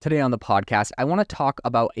Today on the podcast, I want to talk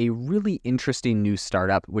about a really interesting new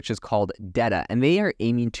startup, which is called Deta, and they are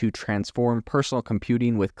aiming to transform personal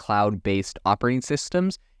computing with cloud-based operating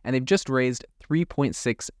systems, and they've just raised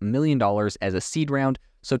 $3.6 million as a seed round.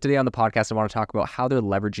 So today on the podcast, I want to talk about how they're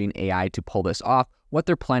leveraging AI to pull this off, what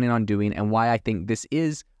they're planning on doing, and why I think this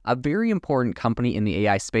is a very important company in the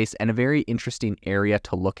AI space and a very interesting area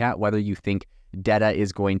to look at, whether you think Deta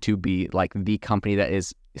is going to be like the company that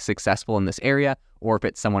is successful in this area, or if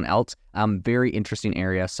it's someone else. Very interesting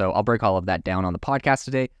area. So I'll break all of that down on the podcast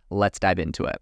today. Let's dive into it.